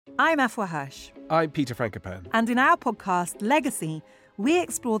I'm Afua Hirsch. I'm Peter Frankopan. And in our podcast, Legacy, we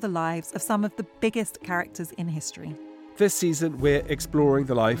explore the lives of some of the biggest characters in history. This season, we're exploring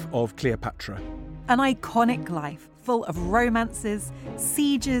the life of Cleopatra. An iconic life full of romances,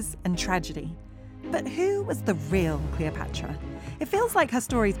 sieges, and tragedy. But who was the real Cleopatra? It feels like her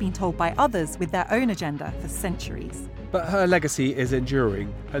story's been told by others with their own agenda for centuries. But her legacy is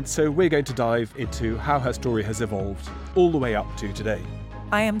enduring, and so we're going to dive into how her story has evolved all the way up to today.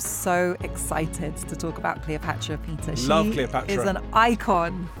 I am so excited to talk about Cleopatra, Peter. Love Cleopatra. She is an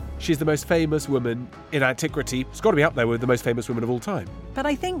icon. She's the most famous woman in antiquity. It's got to be up there with the most famous women of all time. But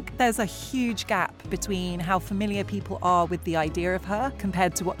I think there's a huge gap between how familiar people are with the idea of her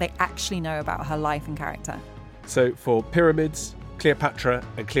compared to what they actually know about her life and character. So for Pyramids, Cleopatra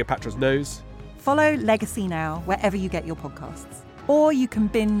and Cleopatra's Nose, follow Legacy now wherever you get your podcasts. Or you can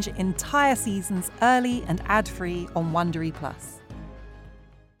binge entire seasons early and ad-free on Wondery Plus.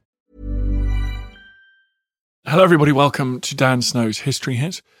 Hello everybody, welcome to Dan Snow's History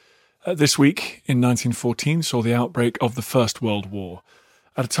Hit. This week in 1914 saw the outbreak of the First World War.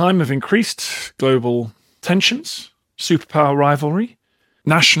 At a time of increased global tensions, superpower rivalry,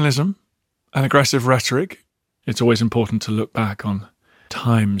 nationalism and aggressive rhetoric, it's always important to look back on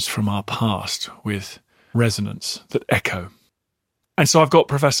times from our past with resonance that echo. And so I've got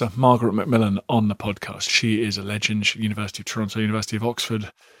Professor Margaret Macmillan on the podcast. She is a legend, University of Toronto, University of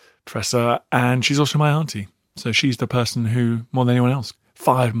Oxford professor, and she's also my auntie. So she's the person who, more than anyone else,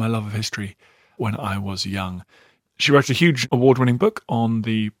 fired my love of history when I was young. She wrote a huge award-winning book on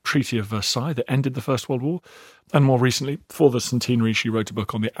the Treaty of Versailles that ended the First World War. And more recently, for the centenary, she wrote a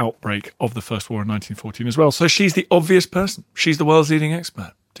book on the outbreak of the First War in 1914 as well. So she's the obvious person. She's the world's leading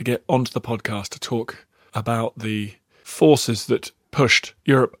expert to get onto the podcast to talk about the forces that pushed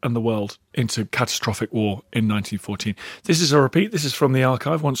Europe and the world into catastrophic war in 1914. This is a repeat. This is from the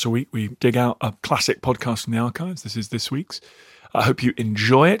archive. Once a week, we dig out a classic podcast from the archives. This is this week's. I hope you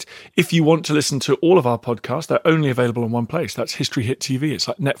enjoy it. If you want to listen to all of our podcasts, they're only available in one place. That's History Hit TV. It's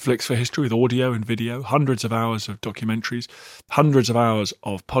like Netflix for history with audio and video, hundreds of hours of documentaries, hundreds of hours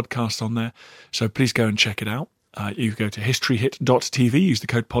of podcasts on there. So please go and check it out. You go to historyhit.tv, use the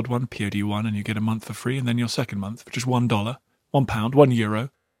code POD1, POD1, and you get a month for free. And then your second month for just $1, £1, €1.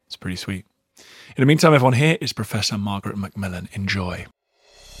 It's pretty sweet. In the meantime, everyone, here is Professor Margaret Macmillan. Enjoy.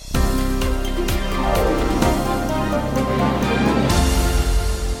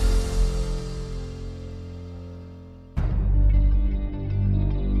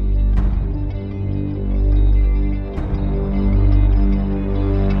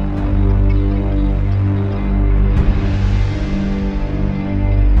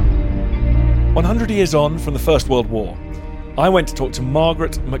 100 years on from the First World War, I went to talk to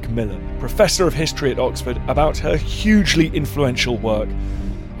Margaret Macmillan, Professor of History at Oxford, about her hugely influential work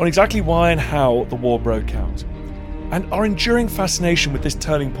on exactly why and how the war broke out, and our enduring fascination with this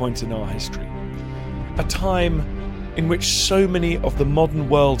turning point in our history. A time in which so many of the modern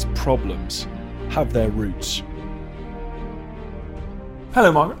world's problems have their roots.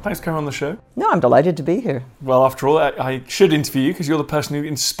 Hello, Margaret. Thanks for coming on the show. No, I'm delighted to be here. Well, after all, I should interview you because you're the person who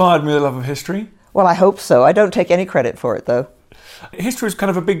inspired me with the love of history. Well, I hope so. I don't take any credit for it, though. History is kind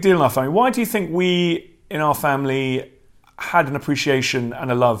of a big deal in our family. Why do you think we, in our family, had an appreciation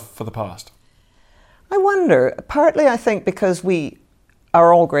and a love for the past? I wonder. Partly, I think, because we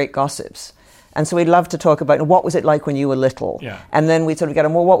are all great gossips. And so we love to talk about what was it like when you were little? Yeah. And then we sort of get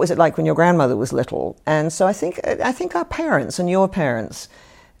on, well, what was it like when your grandmother was little? And so I think our parents and your parents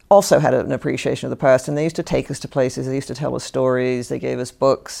also had an appreciation of the past, and they used to take us to places, they used to tell us stories, they gave us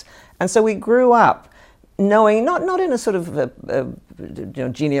books. And so we grew up knowing, not in a sort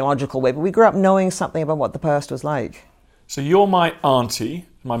of genealogical way, but we grew up knowing something about what the past was like. So you're my auntie,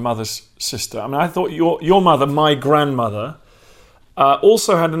 my mother's sister. I mean, I thought your mother, my grandmother,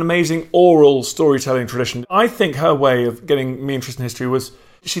 also had an amazing oral storytelling tradition. I think her way of getting me interested in history was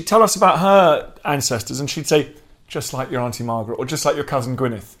she'd tell us about her ancestors and she'd say, just like your Auntie Margaret or just like your cousin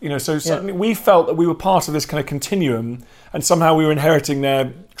Gwyneth. So suddenly we felt that we were part of this kind of continuum and somehow we were inheriting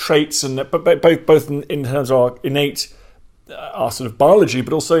their traits, and both in terms of our innate, our sort of biology,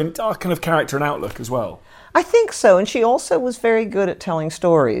 but also in our kind of character and outlook as well. I think so, and she also was very good at telling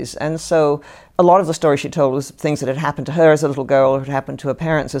stories, and so a lot of the stories she told was things that had happened to her as a little girl or had happened to her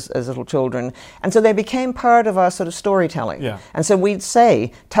parents as little children, and so they became part of our sort of storytelling. Yeah. And so we'd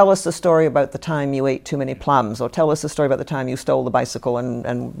say, tell us the story about the time you ate too many plums, or tell us the story about the time you stole the bicycle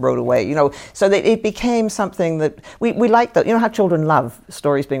and rode away, so that it became something that we liked. That, how children love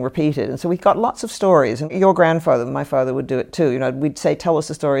stories being repeated, and so we got lots of stories, and your grandfather, my father, would do it too. We'd say, tell us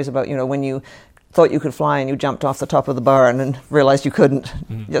the stories about, when you thought you could fly and you jumped off the top of the barn and realized you couldn't.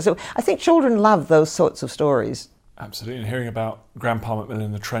 Yeah, so I think children love those sorts of stories. Absolutely. And hearing about Grandpa Macmillan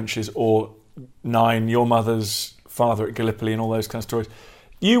in the trenches, or Nine, your mother's father at Gallipoli, and all those kind of stories.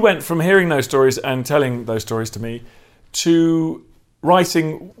 You went from hearing those stories and telling those stories to me to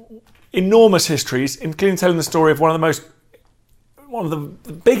writing enormous histories, including telling the story of one of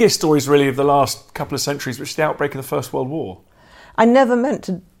the biggest stories really of the last couple of centuries, which is the outbreak of the First World War. I never meant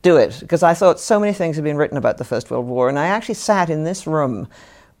to do it because I thought so many things had been written about the First World War, and I actually sat in this room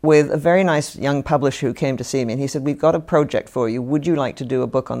with a very nice young publisher who came to see me, and he said, we've got a project for you. Would you like to do a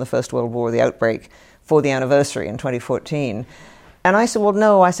book on the First World War, the outbreak, for the anniversary in 2014? And I said, well,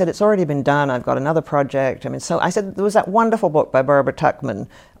 no. I said, it's already been done. I've got another project. So I said, there was that wonderful book by Barbara Tuchman,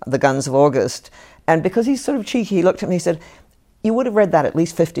 The Guns of August. And because he's sort of cheeky, he looked at me and he said, you would have read that at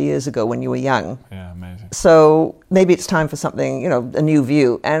least 50 years ago when you were young. Yeah, amazing. So maybe it's time for something, a new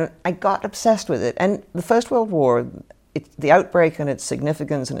view. And I got obsessed with it. And the First World War, the outbreak and its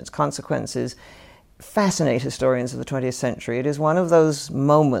significance and its consequences fascinate historians of the 20th century. It is one of those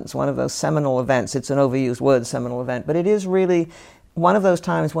moments, one of those seminal events. It's an overused word, seminal event, but it is really one of those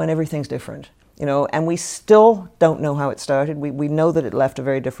times when everything's different, and we still don't know how it started. We know that it left a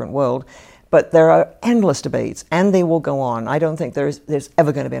very different world, but there are endless debates, and they will go on. I don't think there's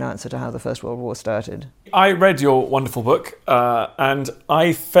ever going to be an answer to how the First World War started. I read your wonderful book, and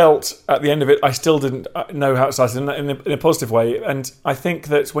I felt at the end of it, I still didn't know how it started in a positive way. And I think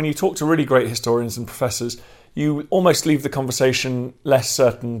that when you talk to really great historians and professors, you almost leave the conversation less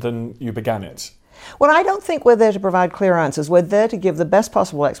certain than you began it. Well, I don't think we're there to provide clear answers. We're there to give the best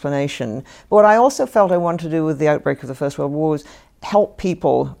possible explanation. But what I also felt I wanted to do with the outbreak of the First World War was help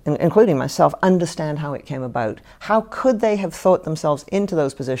people, including myself, understand how it came about. How could they have thought themselves into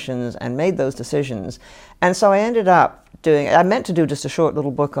those positions and made those decisions? And so I ended up I meant to do just a short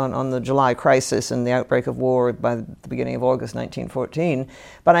little book on the July crisis and the outbreak of war by the beginning of August 1914,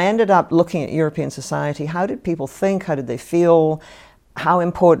 but I ended up looking at European society. How did people think? How did they feel? How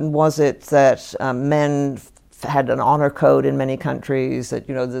important was it that men had an honor code in many countries, that,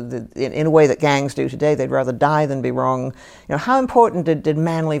 in a way that gangs do today, they'd rather die than be wrong. How important did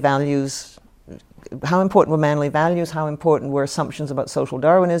manly values, how important were manly values? How important were assumptions about social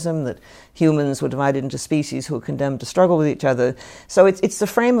Darwinism, that humans were divided into species who were condemned to struggle with each other? So it's the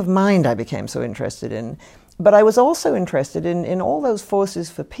frame of mind I became so interested in. But I was also interested in all those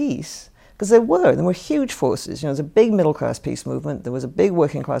forces for peace, because there were huge forces. There's a big middle-class peace movement. There was a big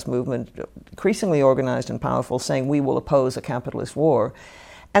working-class movement, increasingly organized and powerful, saying we will oppose a capitalist war.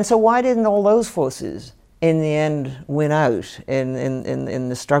 And so why didn't all those forces, in the end, win out in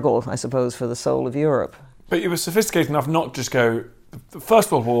the struggle, I suppose, for the soul of Europe? But you were sophisticated enough not just go, the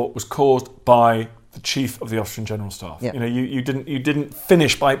First World War was caused by the chief of the Austrian General Staff. Yeah. You didn't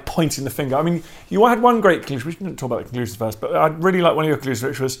finish by pointing the finger. I mean, you had one great conclusion. We didn't talk about the conclusions first, but I'd really like one of your conclusions,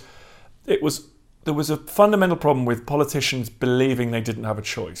 which was, there was a fundamental problem with politicians believing they didn't have a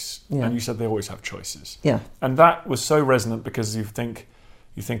choice. Yeah. And you said they always have choices. Yeah. And that was so resonant because you think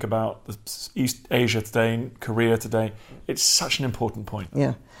about East Asia today, Korea today. It's such an important point.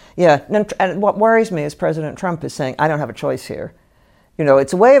 Yeah. Yeah. And what worries me is President Trump is saying, I don't have a choice here.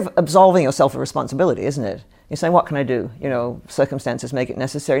 It's a way of absolving yourself of responsibility, isn't it? You're saying, what can I do? Circumstances make it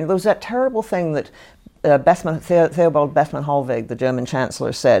necessary. And there was that terrible thing that Theobald Bethmann-Hollweg, the German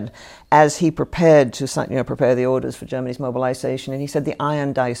Chancellor, said as he prepared to prepare the orders for Germany's mobilization, and he said the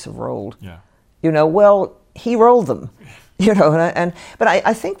iron dice have rolled. Yeah. Well, he rolled them. But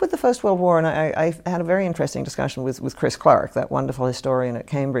I think with the First World War, and I had a very interesting discussion with Chris Clark, that wonderful historian at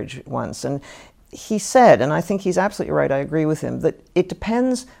Cambridge once, and he said, and I think he's absolutely right, I agree with him, that it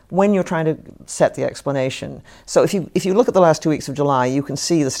depends when you're trying to set the explanation. So if you look at the last 2 weeks of July, you can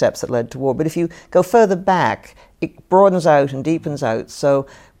see the steps that led to war. But if you go further back, it broadens out and deepens out. So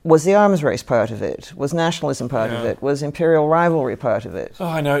was the arms race part of it? Was nationalism part of it? Was imperial rivalry part of it? Oh,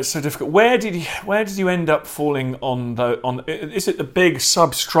 I know, it's so difficult. Where did you end up falling on is it the big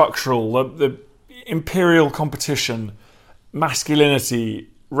substructural, the imperial competition, masculinity,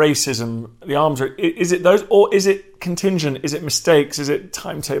 racism, the arms race? Is it those, or is it contingent? Is it mistakes? Is it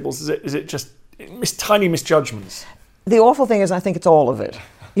timetables? Is it just tiny misjudgments? The awful thing is I think it's all of it.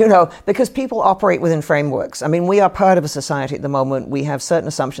 Because people operate within frameworks. I mean, we are part of a society at the moment. We have certain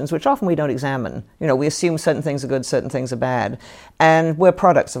assumptions, which often we don't examine. We assume certain things are good, certain things are bad. And we're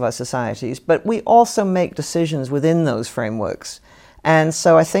products of our societies. But we also make decisions within those frameworks. And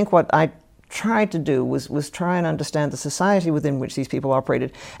so I think what I tried to do was try and understand the society within which these people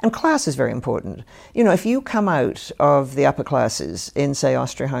operated. And class is very important. If you come out of the upper classes in, say,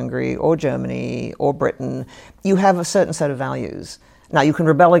 Austria-Hungary or Germany or Britain, you have a certain set of values. Now, you can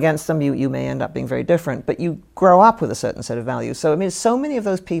rebel against them, you may end up being very different, but you grow up with a certain set of values. So, I mean, so many of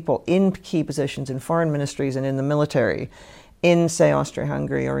those people in key positions in foreign ministries and in the military, in, say,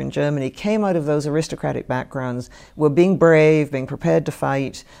 Austria-Hungary or in Germany, came out of those aristocratic backgrounds, were being brave, being prepared to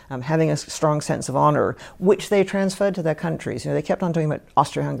fight, having a strong sense of honor, which they transferred to their countries. You know, they kept on talking about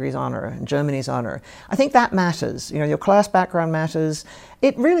Austria-Hungary's honor and Germany's honor. I think that matters. You know, your class background matters.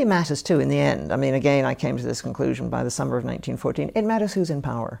 It really matters, too, in the end. I mean, again, I came to this conclusion by the summer of 1914. It matters who's in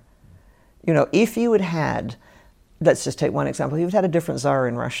power. You know, if you had, let's just take one example, if you had a different Tsar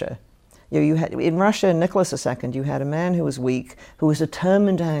in Russia, you had, in Russia, in Nicholas II, you had a man who was weak, who was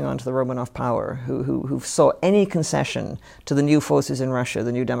determined to hang on to the Romanov power, who saw any concession to the new forces in Russia,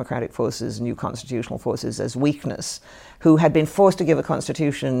 the new democratic forces, new constitutional forces, as weakness, who had been forced to give a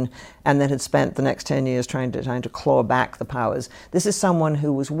constitution and then had spent the next 10 years trying to claw back the powers. This is someone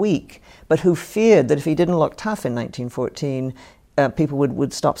who was weak, but who feared that if he didn't look tough in 1914, people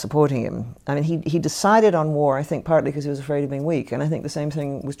would stop supporting him. I mean, he decided on war, I think, partly because he was afraid of being weak, and I think the same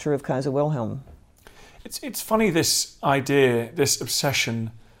thing was true of Kaiser Wilhelm. It's funny, this idea, this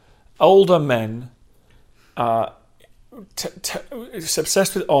obsession. Older men,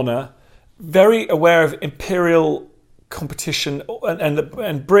 obsessed with honour, very aware of imperial competition, and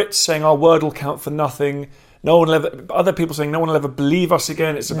Brits saying our word will count for nothing. No one will ever. Other people saying no one will ever believe us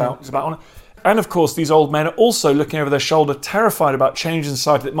again. It's about honour. And of course, these old men are also looking over their shoulder, terrified about change in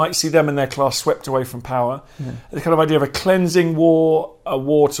society that might see them and their class swept away from power. Yeah. The kind of idea of a cleansing war, a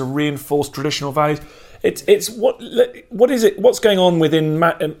war to reinforce traditional values. It's what is it? What's going on within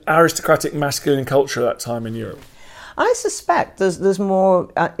aristocratic masculine culture at that time in Europe? I suspect there's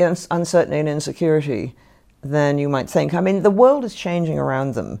more uncertainty and insecurity than you might think. I mean, the world is changing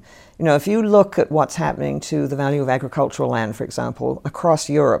around them. You know, if you look at what's happening to the value of agricultural land, for example, across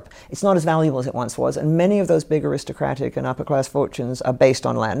Europe, it's not as valuable as it once was, and many of those big aristocratic and upper-class fortunes are based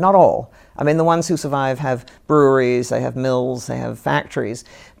on land. Not all. I mean, the ones who survive have breweries, they have mills, they have factories,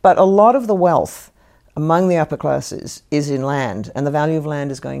 but a lot of the wealth among the upper classes is in land, and the value of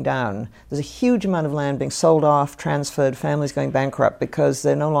land is going down. There's a huge amount of land being sold off, transferred, families going bankrupt because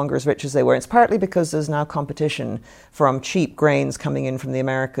they're no longer as rich as they were. It's partly because there's now competition from cheap grains coming in from the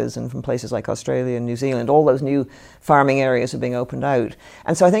Americas and from places like Australia and New Zealand. All those new farming areas are being opened out.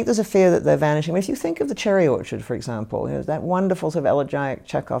 And so I think there's a fear that they're vanishing. I mean, if you think of The Cherry Orchard, for example, you know, that wonderful sort of elegiac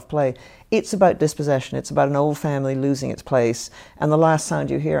Chekhov play, it's about dispossession. It's about an old family losing its place. And the last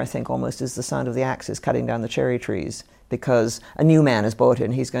sound you hear, I think, almost is the sound of the axes cutting down the cherry trees, because a new man has bought it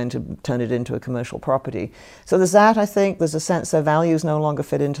and he's going to turn it into a commercial property. So there's that, I think. There's a sense that values no longer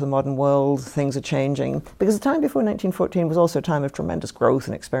fit into the modern world. Things are changing. Because the time before 1914 was also a time of tremendous growth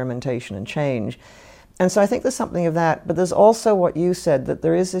and experimentation and change. And so I think there's something of that. But there's also what you said, that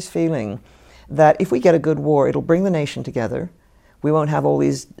there is this feeling that if we get a good war, it'll bring the nation together. We won't have all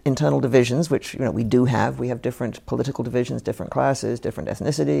these internal divisions, which, you know, we do have. We have different political divisions, different classes, different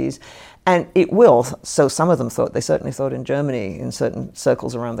ethnicities. And it will, so some of them thought, they certainly thought in Germany, in certain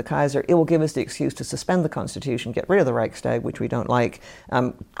circles around the Kaiser, it will give us the excuse to suspend the constitution, get rid of the Reichstag, which we don't like,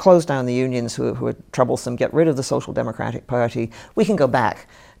 close down the unions who are troublesome, get rid of the Social Democratic Party. We can go back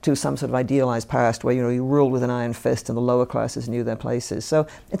to some sort of idealized past where, you know, you ruled with an iron fist and the lower classes knew their places. So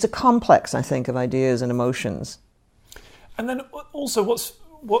it's a complex, I think, of ideas and emotions. And then also what's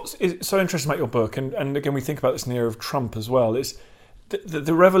so interesting about your book, and again we think about this in the era of Trump as well, is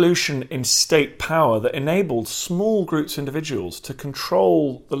the revolution in state power that enabled small groups of individuals to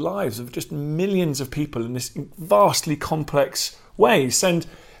control the lives of just millions of people in this vastly complex way. Send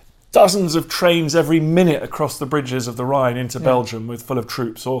dozens of trains every minute across the bridges of the Rhine into Belgium full of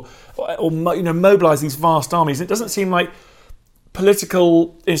troops, or you know, mobilise these vast armies. It doesn't seem like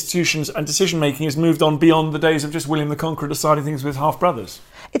political institutions and decision-making has moved on beyond the days of just William the Conqueror deciding things with half-brothers.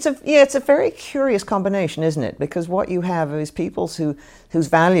 It's a very curious combination, isn't it? Because what you have is peoples whose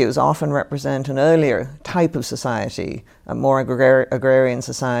values often represent an earlier type of society, a more agrarian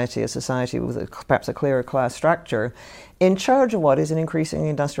society, a society with perhaps a clearer class structure, in charge of what is an increasingly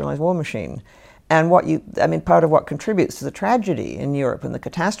industrialized war machine. And part of what contributes to the tragedy in Europe and the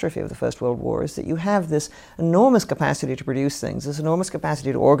catastrophe of the First World War is that you have this enormous capacity to produce things, this enormous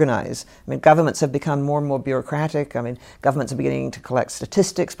capacity to organize. I mean, governments have become more and more bureaucratic. I mean, governments are beginning to collect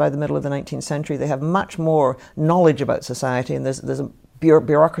statistics by the middle of the 19th century. They have much more knowledge about society, and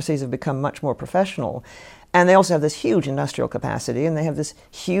bureaucracies have become much more professional. And they also have this huge industrial capacity, and they have this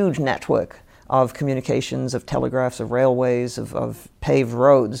huge network of communications, of telegraphs, of railways, of paved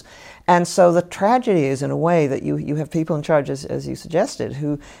roads. And so the tragedy is, in a way, that you have people in charge, as you suggested,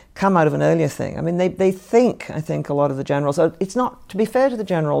 who come out of an earlier thing. I mean, they think, I think, a lot of the generals, it's not, to be fair to the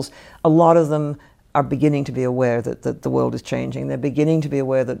generals, a lot of them are beginning to be aware that the world is changing. They're beginning to be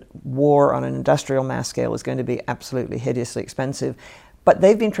aware that war on an industrial mass scale is going to be absolutely hideously expensive. But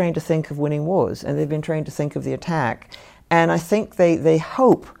they've been trained to think of winning wars, and they've been trained to think of the attack. And I think they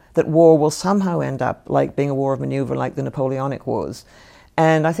hope that war will somehow end up like being a war of maneuver like the Napoleonic Wars.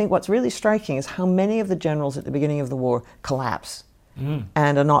 And I think what's really striking is how many of the generals at the beginning of the war collapse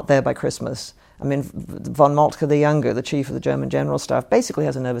and are not there by Christmas. I mean, von Moltke the Younger, the chief of the German General Staff, basically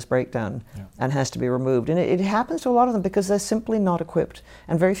has a nervous breakdown and has to be removed. And it happens to a lot of them because they're simply not equipped,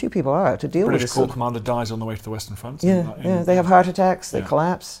 and very few people are, to deal with this. British Corps commander dies on the way to the Western Front. They have heart attacks, they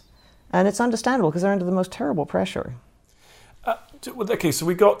collapse. And it's understandable because they're under the most terrible pressure. Okay, so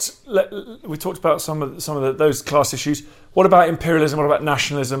we talked about some of those class issues. What about imperialism? What about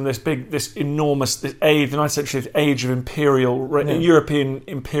nationalism? This enormous the 19th century age of European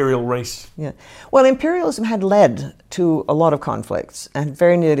imperial race. Yeah, well, imperialism had led to a lot of conflicts and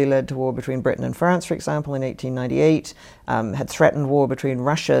very nearly led to war between Britain and France, for example, in 1898. Had threatened war between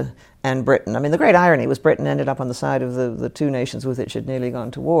Russia and Britain. I mean, the great irony was Britain ended up on the side of the two nations with which it had nearly gone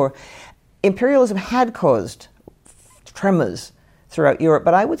to war. Imperialism had caused tremors throughout Europe,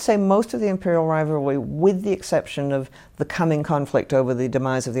 but I would say most of the imperial rivalry, with the exception of the coming conflict over the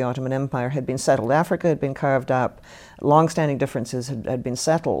demise of the Ottoman Empire, had been settled. Africa had been carved up, long-standing differences had been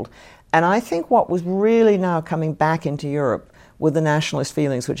settled. And I think what was really now coming back into Europe were the nationalist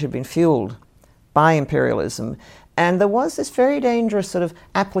feelings which had been fueled by imperialism. And there was this very dangerous sort of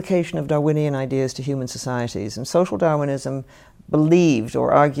application of Darwinian ideas to human societies. And social Darwinism believed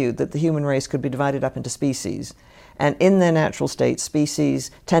or argued that the human race could be divided up into species. And in their natural state,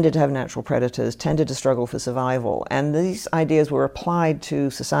 species tended to have natural predators, tended to struggle for survival. And these ideas were applied to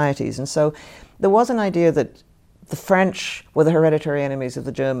societies. And so there was an idea that the French were the hereditary enemies of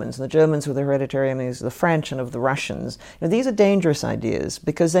the Germans, and the Germans were the hereditary enemies of the French and of the Russians. These are dangerous ideas,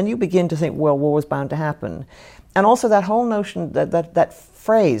 because then you begin to think, well, war is bound to happen. And also that whole notion, that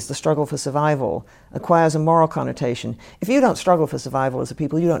phrase, the struggle for survival, acquires a moral connotation. If you don't struggle for survival as a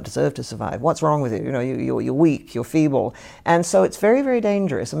people, you don't deserve to survive. What's wrong with you? You're weak, you're feeble. And so it's very, very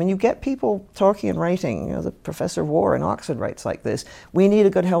dangerous. I mean, you get people talking and writing, the professor of war in Oxford writes like this: we need a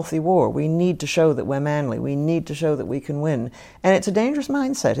good, healthy war. We need to show that we're manly. We need to show that we can win. And it's a dangerous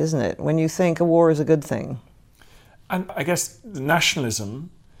mindset, isn't it, when you think a war is a good thing? And I guess the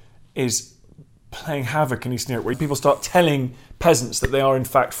nationalism is playing havoc in Eastern Europe, where people start telling peasants that they are in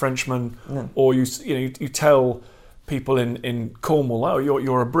fact Frenchmen, or you tell people in Cornwall, oh,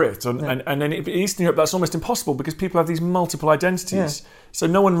 you're a Brit, and then in Eastern Europe that's almost impossible because people have these multiple identities, so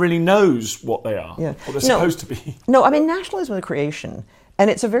no one really knows what they are, what they're supposed to be. No, I mean, nationalism is a creation. And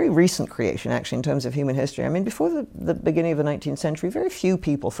it's a very recent creation, actually, in terms of human history. I mean, before the beginning of the 19th century, very few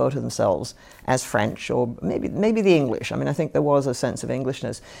people thought of themselves as French, or maybe the English. I mean, I think there was a sense of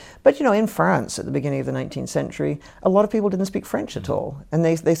Englishness. But, in France, at the beginning of the 19th century, a lot of people didn't speak French at all. And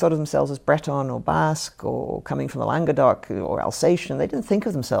they thought of themselves as Breton or Basque, or coming from the Languedoc or Alsatian. They didn't think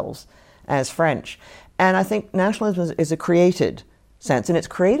of themselves as French. And I think nationalism is a created sense. And it's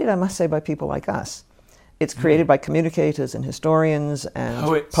created, I must say, by people like us. It's created by communicators and historians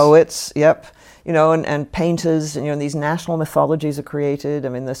and poets, and painters, and these national mythologies are created. I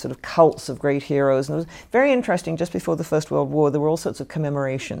mean, there's sort of cults of great heroes. And it was very interesting, just before the First World War, there were all sorts of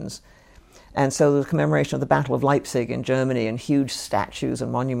commemorations. And so there was a commemoration of the Battle of Leipzig in Germany, and huge statues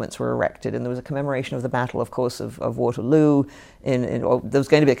and monuments were erected. And there was a commemoration of the Battle, of course, of Waterloo. There was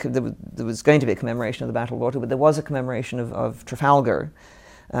going to be a commemoration of the Battle of Waterloo, but there was a commemoration of Trafalgar.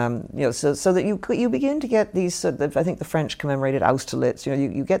 So that you begin to get these. I think the French commemorated Austerlitz.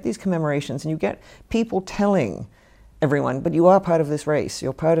 You get these commemorations, and you get people telling everyone, but you are part of this race.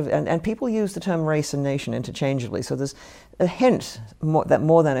 You're part of, and people use the term race and nation interchangeably. So there's a hint, more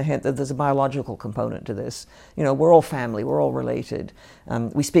than a hint, that there's a biological component to this. We're all family. We're all related.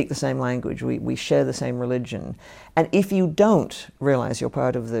 We speak the same language. We share the same religion. And if you don't realize you're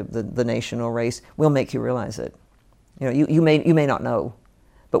part of the nation or race, we'll make you realize it. You may not know,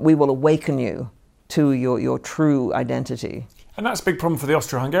 but we will awaken you to your true identity. And that's a big problem for the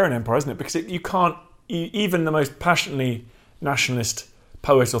Austro-Hungarian Empire, isn't it? Because you can't, even the most passionately nationalist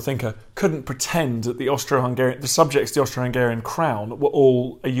poet or thinker couldn't pretend that the subjects of the Austro-Hungarian crown were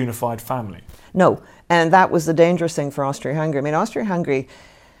all a unified family. No, and that was the dangerous thing for Austria-Hungary. I mean, Austria-Hungary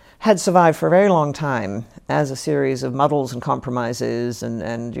had survived for a very long time as a series of muddles and compromises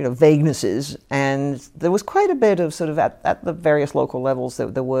and vaguenesses, and there was quite a bit of sort of at the various local levels.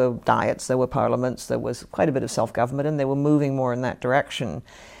 There were diets, there were parliaments, there was quite a bit of self-government, and they were moving more in that direction.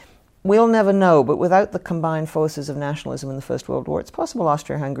 we'll never know, but without the combined forces of nationalism in the First World War, it's possible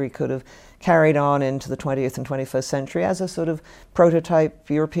Austria-Hungary could have carried on into the 20th and 21st century as a sort of prototype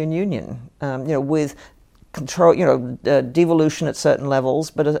European Union, with control, devolution at certain levels,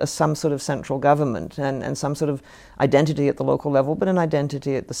 but some sort of central government and some sort of identity at the local level, but an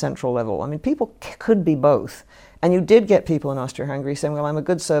identity at the central level. I mean, people could be both. And you did get people in Austria-Hungary saying, well, I'm a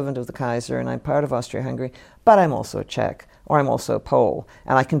good servant of the Kaiser and I'm part of Austria-Hungary, but I'm also a Czech or I'm also a Pole,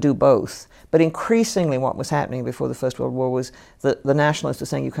 and I can do both. But increasingly what was happening before the First World War was that the nationalists were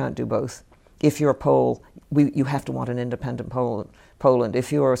saying you can't do both. If you're a Pole, you have to want an independent Poland.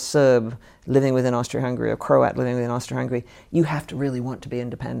 If you're a Serb living within Austria-Hungary or Croat living within Austria-Hungary, you have to really want to be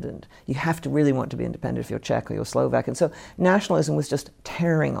independent. You have to really want to be independent if you're Czech or you're Slovak. And so nationalism was just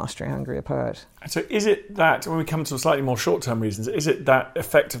tearing Austria-Hungary apart. So is it that, when we come to slightly more short-term reasons, is it that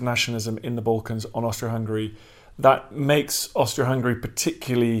effect of nationalism in the Balkans on Austria-Hungary that makes Austria-Hungary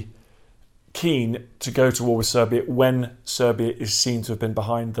particularly keen to go to war with Serbia when Serbia is seen to have been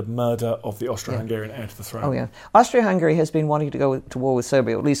behind the murder of the Austro-Hungarian heir to the throne? Oh, yeah. Austria-Hungary has been wanting to go to war with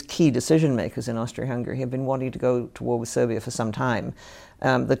Serbia, or at least key decision-makers in Austria-Hungary have been wanting to go to war with Serbia for some time.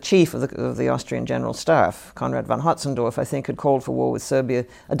 The chief of the Austrian General Staff, Konrad von Hotzendorf, I think, had called for war with Serbia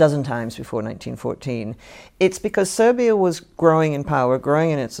a dozen times before 1914. It's because Serbia was growing in power,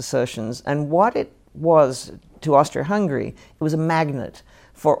 growing in its assertions, and what it was to Austria-Hungary, it was a magnet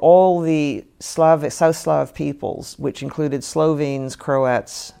for all the South Slav peoples, which included Slovenes,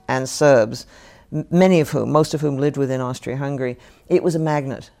 Croats, and Serbs, most of whom lived within Austria-Hungary. It was a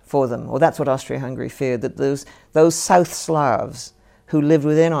magnet for them, or that's what Austria-Hungary feared, that those South Slavs who lived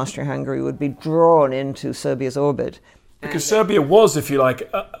within Austria-Hungary would be drawn into Serbia's orbit. Because Serbia was, if you like,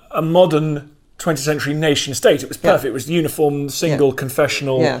 a modern 20th century nation state. It was perfect. It was uniform, single,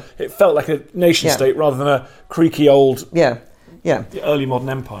 confessional. It felt like a nation state rather than a creaky old early modern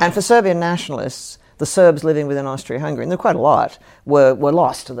empire. And for Serbian nationalists, the Serbs living within Austria-Hungary, and there were quite a lot, were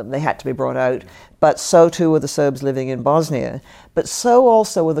lost to them. They had to be brought out. But so too were the Serbs living in Bosnia. But so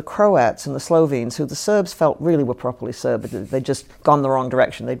also were the Croats and the Slovenes, who the Serbs felt really were properly Serb. They'd just gone the wrong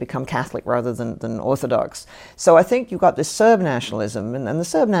direction. They'd become Catholic rather than Orthodox. So I think you've got this Serb nationalism, and the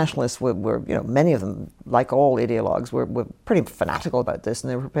Serb nationalists were many of them, like all ideologues, were pretty fanatical about this,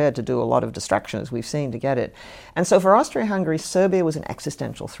 and they were prepared to do a lot of destruction, as we've seen, to get it. And so for Austria-Hungary, Serbia was an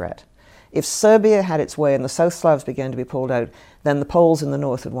existential threat. If Serbia had its way and the South Slavs began to be pulled out, then the Poles in the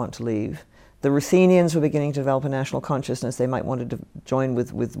north would want to leave. The Ruthenians were beginning to develop a national consciousness. They might want to join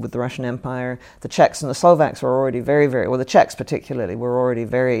with the Russian Empire. The Czechs and the Slovaks were already the Czechs particularly, were already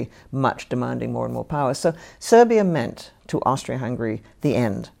very much demanding more and more power. So Serbia meant to Austria-Hungary the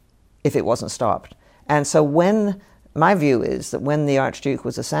end, if it wasn't stopped. And so my view is that when the Archduke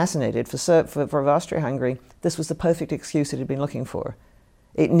was assassinated, for Austria-Hungary, this was the perfect excuse it had been looking for.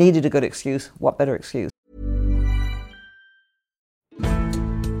 It needed a good excuse. What better excuse?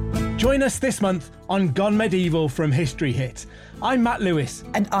 Join us this month on Gone Medieval from History Hit. I'm Matt Lewis.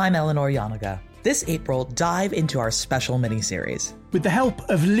 And I'm Eleanor Yanaga. This April, dive into our special mini-series. With the help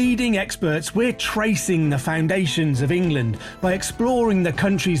of leading experts, we're tracing the foundations of England by exploring the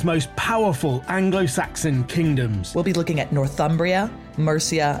country's most powerful Anglo-Saxon kingdoms. We'll be looking at Northumbria,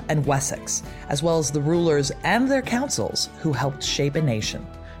 Mercia, and Wessex, as well as the rulers and their councils who helped shape a nation.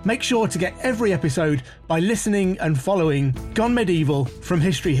 Make sure to get every episode by listening and following Gone Medieval from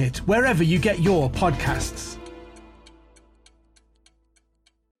History Hit, wherever you get your podcasts.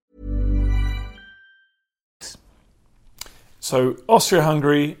 So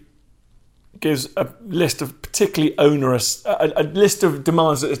Austria-Hungary gives a list of particularly onerous, a list of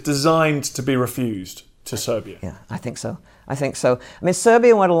demands that is designed to be refused to Serbia. Yeah, I think so. I mean,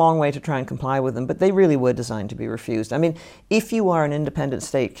 Serbia went a long way to try and comply with them, but they really were designed to be refused. I mean, if you are an independent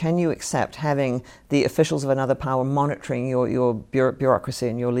state, can you accept having the officials of another power monitoring your bureaucracy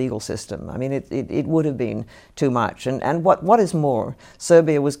and your legal system? I mean, it would have been too much. And what is more,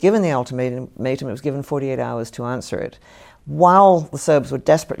 Serbia was given the ultimatum, it was given 48 hours to answer it. While the Serbs were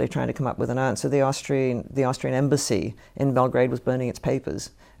desperately trying to come up with an answer, the Austrian embassy in Belgrade was burning its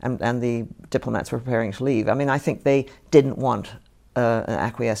papers, and the diplomats were preparing to leave. I mean, I think they didn't want an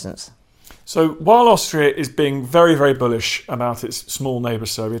acquiescence. So while Austria is being very, very bullish about its small neighbour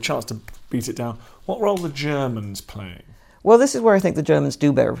Serbia, a chance to beat it down, what role are the Germans playing? Well, this is where I think the Germans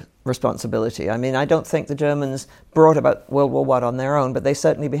do bear responsibility. I mean, I don't think the Germans brought about World War I on their own, but they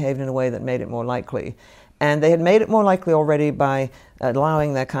certainly behaved in a way that made it more likely. And they had made it more likely already by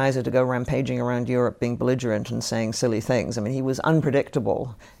allowing their Kaiser to go rampaging around Europe, being belligerent and saying silly things. I mean, he was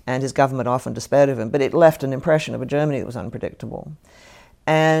unpredictable, and his government often despaired of him, but it left an impression of a Germany that was unpredictable.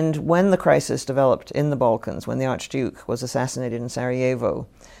 And when the crisis developed in the Balkans, when the Archduke was assassinated in Sarajevo,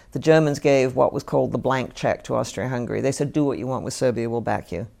 the Germans gave what was called the blank check to Austria-Hungary. They said, do what you want with Serbia, we'll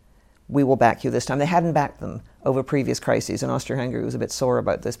back you. We will back you this time. They hadn't backed them over previous crises, and Austria-Hungary was a bit sore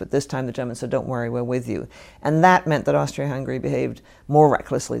about this, but this time the Germans said, don't worry, we're with you. And that meant that Austria-Hungary behaved more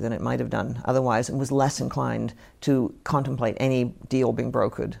recklessly than it might have done otherwise, and was less inclined to contemplate any deal being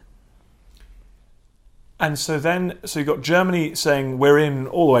brokered. And so you've got Germany saying, we're in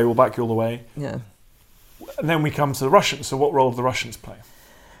all the way, we'll back you all the way. Yeah. And then we come to the Russians. So what role do the Russians play?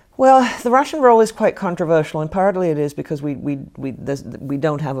 Well, the Russian role is quite controversial, and partly it is because we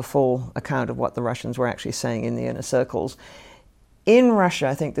don't have a full account of what the Russians were actually saying in the inner circles. In Russia,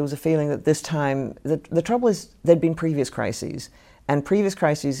 I think there was a feeling that this time, the trouble is there'd been previous crises, and previous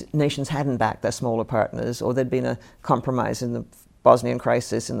crises, nations hadn't backed their smaller partners, or there'd been a compromise in the Bosnian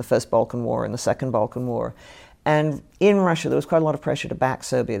crisis, in the First Balkan War, in the Second Balkan War. And in Russia, there was quite a lot of pressure to back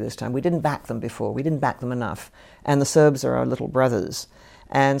Serbia this time. We didn't back them before. We didn't back them enough. And the Serbs are our little brothers.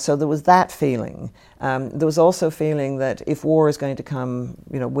 And so there was that feeling. There was also a feeling that if war is going to come,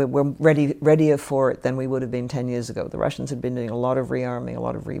 we're readier for it than we would have been 10 years ago. The Russians had been doing a lot of rearming, a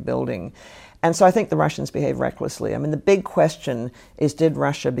lot of rebuilding. And so I think the Russians behaved recklessly. I mean, the big question is, did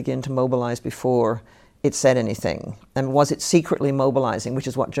Russia begin to mobilize before it said anything? And was it secretly mobilizing, which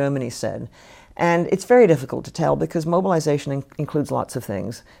is what Germany said? And it's very difficult to tell because mobilization includes lots of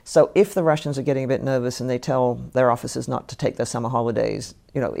things. So if the Russians are getting a bit nervous and they tell their officers not to take their summer holidays,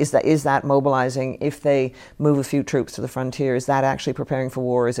 is that mobilizing? If they move a few troops to the frontier, is that actually preparing for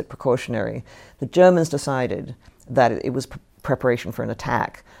war? Is it precautionary? The Germans decided that it was preparation for an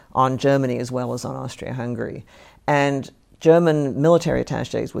attack on Germany as well as on Austria-Hungary. And German military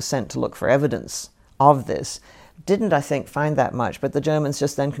attachés were sent to look for evidence of this. Didn't, I think, find that much, but the Germans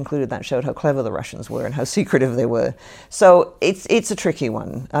just then concluded that showed how clever the Russians were and how secretive they were. So it's a tricky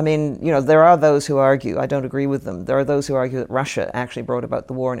one. I mean, there are those who argue, I don't agree with them, there are those who argue that Russia actually brought about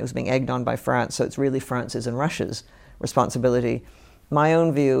the war and it was being egged on by France, so it's really France's and Russia's responsibility. My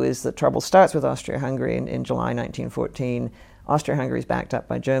own view is that trouble starts with Austria-Hungary in July 1914. Austria-Hungary is backed up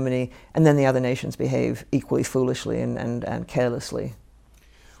by Germany, and then the other nations behave equally foolishly and carelessly.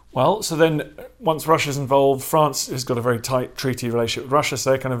 Well, so then once Russia's involved, France has got a very tight treaty relationship with Russia,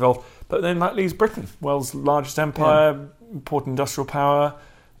 so they're kind of involved. But then that leaves Britain, world's largest empire, important industrial power,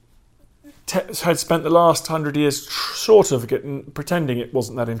 had spent the last 100 years sort of pretending it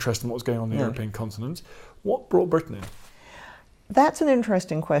wasn't that interesting what was going on in the European continent. What brought Britain in? That's an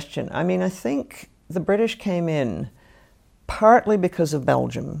interesting question. I mean, I think the British came in partly because of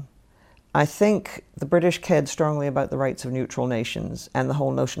Belgium. I think the British cared strongly about the rights of neutral nations and the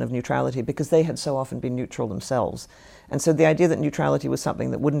whole notion of neutrality because they had so often been neutral themselves. And so the idea that neutrality was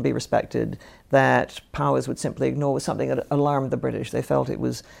something that wouldn't be respected, that powers would simply ignore, was something that alarmed the British. They felt it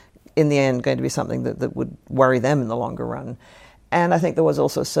was, in the end, going to be something that would worry them in the longer run. And I think there was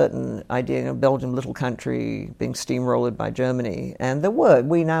also a certain idea of Belgium, little country, being steamrolled by Germany. And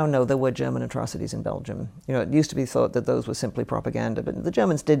we now know there were German atrocities in Belgium. It used to be thought that those were simply propaganda, but the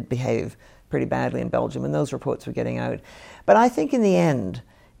Germans did behave pretty badly in Belgium, and those reports were getting out. But I think in the end,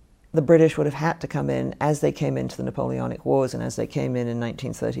 the British would have had to come in as they came into the Napoleonic Wars and as they came in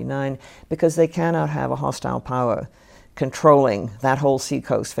 1939, because they cannot have a hostile power controlling that whole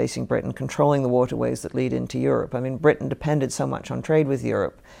seacoast facing Britain, controlling the waterways that lead into Europe. I mean, Britain depended so much on trade with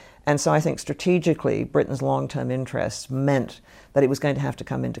Europe. And so I think strategically, Britain's long-term interests meant that it was going to have to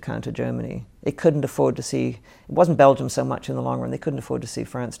come in to counter Germany. It couldn't afford to see, it wasn't Belgium so much in the long run, they couldn't afford to see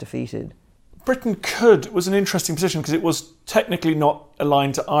France defeated. Britain was an interesting position because it was technically not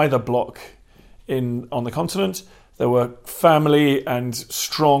aligned to either bloc on the continent. There were family and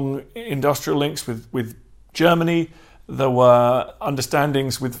strong industrial links with Germany. There were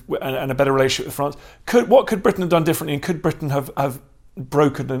understandings and a better relationship with France. What could Britain have done differently, and could Britain have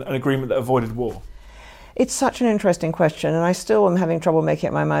broken an agreement that avoided war? It's such an interesting question, and I still am having trouble making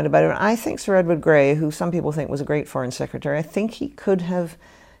up my mind about it. I think Sir Edward Grey, who some people think was a great foreign secretary, I think he could have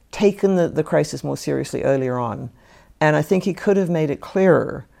taken the crisis more seriously earlier on. And I think he could have made it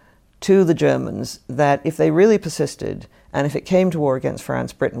clearer to the Germans that if they really persisted, and if it came to war against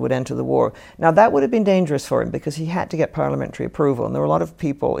France, Britain would enter the war. Now, that would have been dangerous for him because he had to get parliamentary approval, and there were a lot of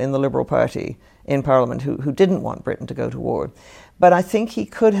people in the Liberal Party in Parliament who didn't want Britain to go to war. But I think he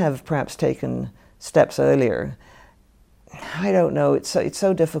could have perhaps taken steps earlier. I don't know. It's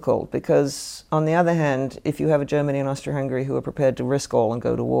so difficult because, on the other hand, if you have a Germany and Austria-Hungary who are prepared to risk all and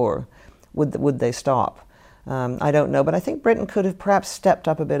go to war, would they stop? I don't know, but I think Britain could have perhaps stepped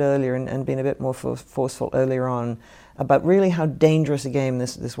up a bit earlier and been a bit more forceful earlier on about really how dangerous a game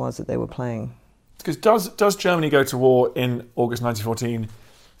this was that they were playing. Because does Germany go to war in August 1914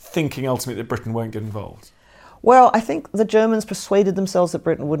 thinking ultimately that Britain won't get involved? Well, I think the Germans persuaded themselves that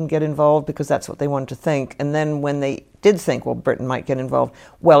Britain wouldn't get involved because that's what they wanted to think. And then when they did think, well, Britain might get involved,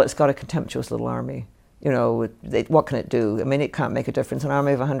 well, it's got a contemptuous little army. You know, what can it do? I mean, it can't make a difference. An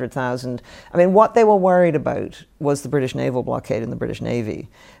army of 100,000. I mean, what they were worried about was the British naval blockade and the British Navy.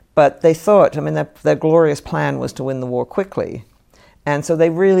 But they thought, I mean, their glorious plan was to win the war quickly. And so they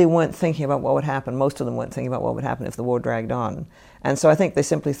really weren't thinking about what would happen. Most of them weren't thinking about what would happen if the war dragged on. And so I think they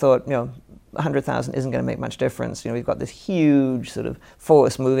simply thought, 100,000 isn't going to make much difference. We've got this huge sort of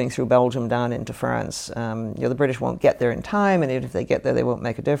force moving through Belgium down into France. The British won't get there in time, and even if they get there, they won't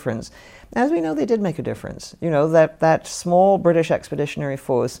make a difference. As we know, they did make a difference. That small British expeditionary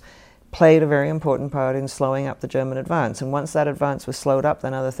force played a very important part in slowing up the German advance. And once that advance was slowed up,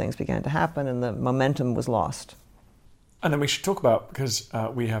 then other things began to happen, and the momentum was lost. And then we should talk about, because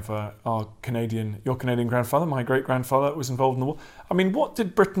we have your Canadian grandfather, my great-grandfather, was involved in the war. I mean, what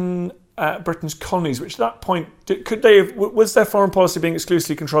did Britain's colonies, which at that point, was their foreign policy being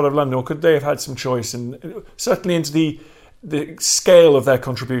exclusively controlled over London, or could they have had some choice, and certainly into the scale of their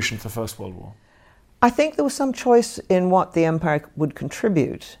contribution to the First World War? I think there was some choice in what the empire would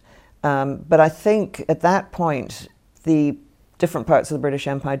contribute, but I think at that point, the different parts of the British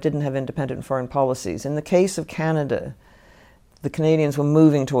Empire didn't have independent foreign policies. In the case of Canada, the Canadians were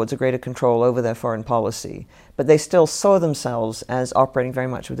moving towards a greater control over their foreign policy, but they still saw themselves as operating very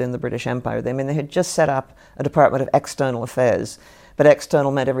much within the British Empire. They had just set up a Department of External Affairs, but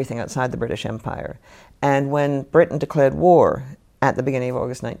external meant everything outside the British Empire. And when Britain declared war at the beginning of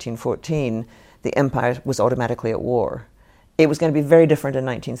August 1914, the empire was automatically at war. It was going to be very different in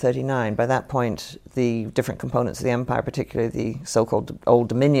 1939. By that point, the different components of the empire, particularly the so-called old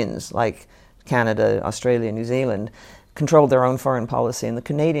dominions like Canada, Australia, New Zealand, controlled their own foreign policy, and the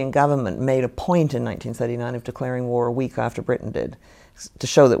Canadian government made a point in 1939 of declaring war a week after Britain did to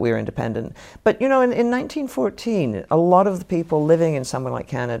show that we were independent. But, in 1914, a lot of the people living in somewhere like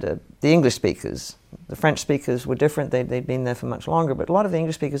Canada, the English speakers, the French speakers were different, they'd been there for much longer, but a lot of the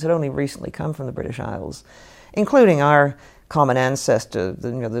English speakers had only recently come from the British Isles, including our common ancestor,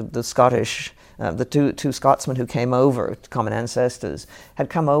 the Scottish, the two Scotsmen who came over, common ancestors, had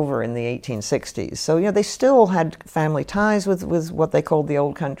come over in the 1860s. So, they still had family ties with what they called the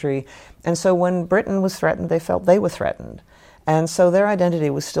old country. And so when Britain was threatened, they felt they were threatened. And so their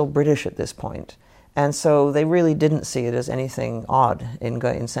identity was still British at this point. And so they really didn't see it as anything odd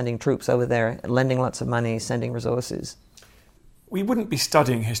in sending troops over there, lending lots of money, sending resources. We wouldn't be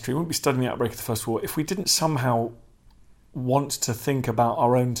studying history, we wouldn't be studying the outbreak of the First War if we didn't somehow want to think about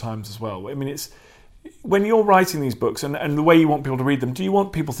our own times as well. I mean, it's when you're writing these books and the way you want people to read them, do you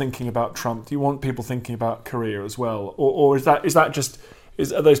want people thinking about Trump? Do you want people thinking about Korea as well? Or are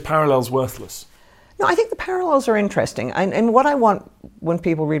those parallels worthless? No, I think the parallels are interesting. And what I want when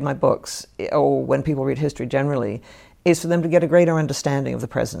people read my books, or when people read history generally, is for them to get a greater understanding of the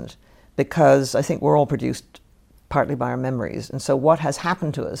present. Because I think we're all produced partly by our memories. And so what has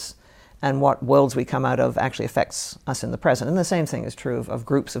happened to us and what worlds we come out of actually affects us in the present. And the same thing is true of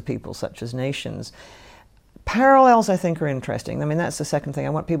groups of people, such as nations. Parallels, I think, are interesting. I mean, that's the second thing.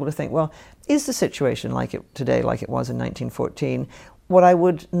 I want people to think, well, is the situation today like it was in 1914? What I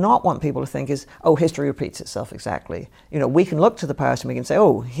would not want people to think is, oh, history repeats itself exactly. We can look to the past and we can say,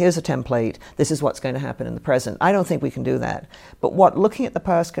 oh, here's a template. This is what's going to happen in the present. I don't think we can do that. But what looking at the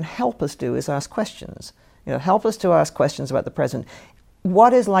past can help us do is ask questions. Help us to ask questions about the present.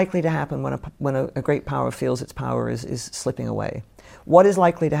 What is likely to happen when a great power feels its power is slipping away? What is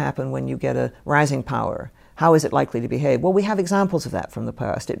likely to happen when you get a rising power? How is it likely to behave? Well, we have examples of that from the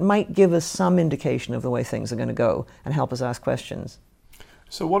past. It might give us some indication of the way things are going to go and help us ask questions.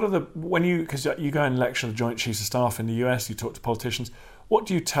 So because you go and lecture the Joint Chiefs of Staff in the US, you talk to politicians, what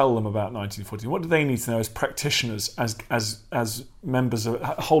do you tell them about 1914? What do they need to know as practitioners, as members of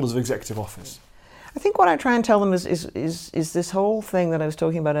holders of executive office? I think what I try and tell them is this whole thing that I was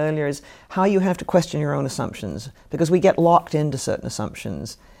talking about earlier, is how you have to question your own assumptions, because we get locked into certain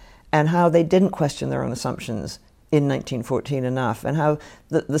assumptions, and how they didn't question their own assumptions in 1914 enough, and how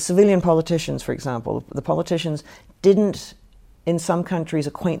the civilian politicians, for example, the politicians didn't, in some countries,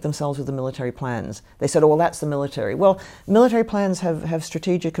 acquaint themselves with the military plans. They said, oh, well, that's the military. Well, military plans have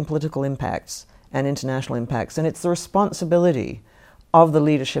strategic and political impacts and international impacts, and it's the responsibility of the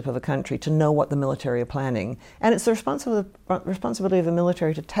leadership of a country to know what the military are planning. And it's the responsibility of the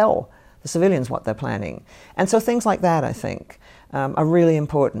military to tell the civilians what they're planning. And so things like that, I think, are really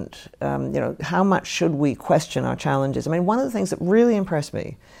important. How much should we question our challenges? I mean, one of the things that really impressed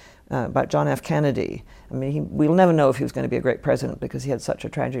me about John F. Kennedy, I mean, we'll never know if he was going to be a great president because he had such a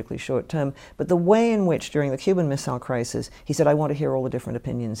tragically short term, but the way in which during the Cuban Missile Crisis, he said, I want to hear all the different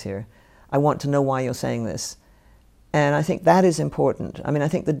opinions here. I want to know why you're saying this. And I think that is important. I mean, I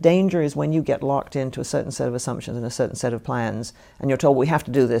think the danger is when you get locked into a certain set of assumptions and a certain set of plans, and you're told, we have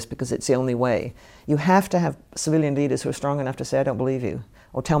to do this because it's the only way. You have to have civilian leaders who are strong enough to say, I don't believe you,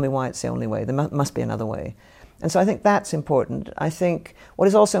 or tell me why it's the only way. There must be another way. And so I think that's important. I think what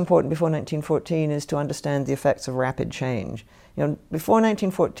is also important before 1914 is to understand the effects of rapid change. You know, before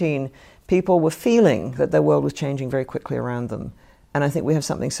 1914, people were feeling that their world was changing very quickly around them. And I think we have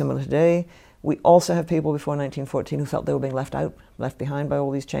something similar today. We also have people before 1914 who felt they were being left out, left behind by all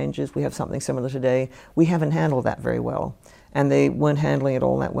these changes. We have something similar today. We haven't handled that very well. And they weren't handling it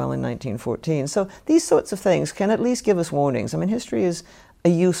all that well in 1914. So these sorts of things can at least give us warnings. I mean, history is a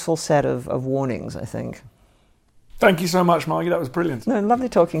useful set of warnings, I think. Thank you so much, Margie. That was brilliant. No, lovely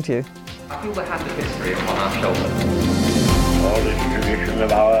talking to you. I feel the hand of history upon our shoulders. All this tradition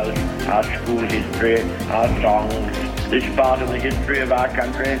of ours, our school history, our songs, this part of the history of our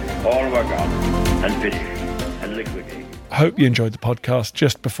country, all were gone and finished and liquidated. I hope you enjoyed the podcast.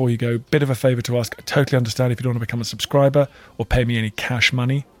 Just before you go, bit of a favour to ask. I totally understand if you don't want to become a subscriber or pay me any cash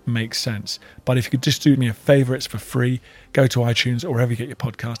money. Makes sense. But if you could just do me a favour, it's for free. Go to iTunes or wherever you get your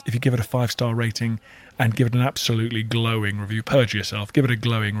podcast. If you give it a 5-star rating and give it an absolutely glowing review, purge yourself, give it a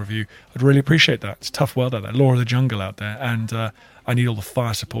glowing review. I'd really appreciate that. It's a tough world out there, law of the jungle out there, and I need all the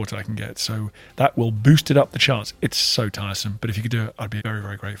fire support I can get. So that will boost it up the charts. It's so tiresome. But if you could do it, I'd be very,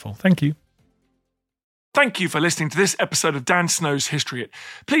 very grateful. Thank you. Thank you for listening to this episode of Dan Snow's History Hit.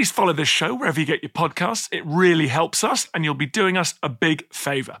 Please follow this show wherever you get your podcasts. It really helps us, and you'll be doing us a big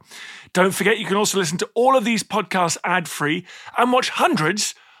favour. Don't forget, you can also listen to all of these podcasts ad-free and watch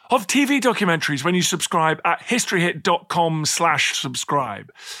hundreds of TV documentaries when you subscribe at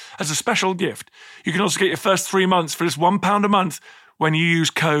historyhit.com/subscribe. As a special gift, you can also get your first 3 months for just £1 a month when you use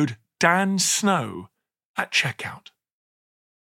code DANSNOW at checkout.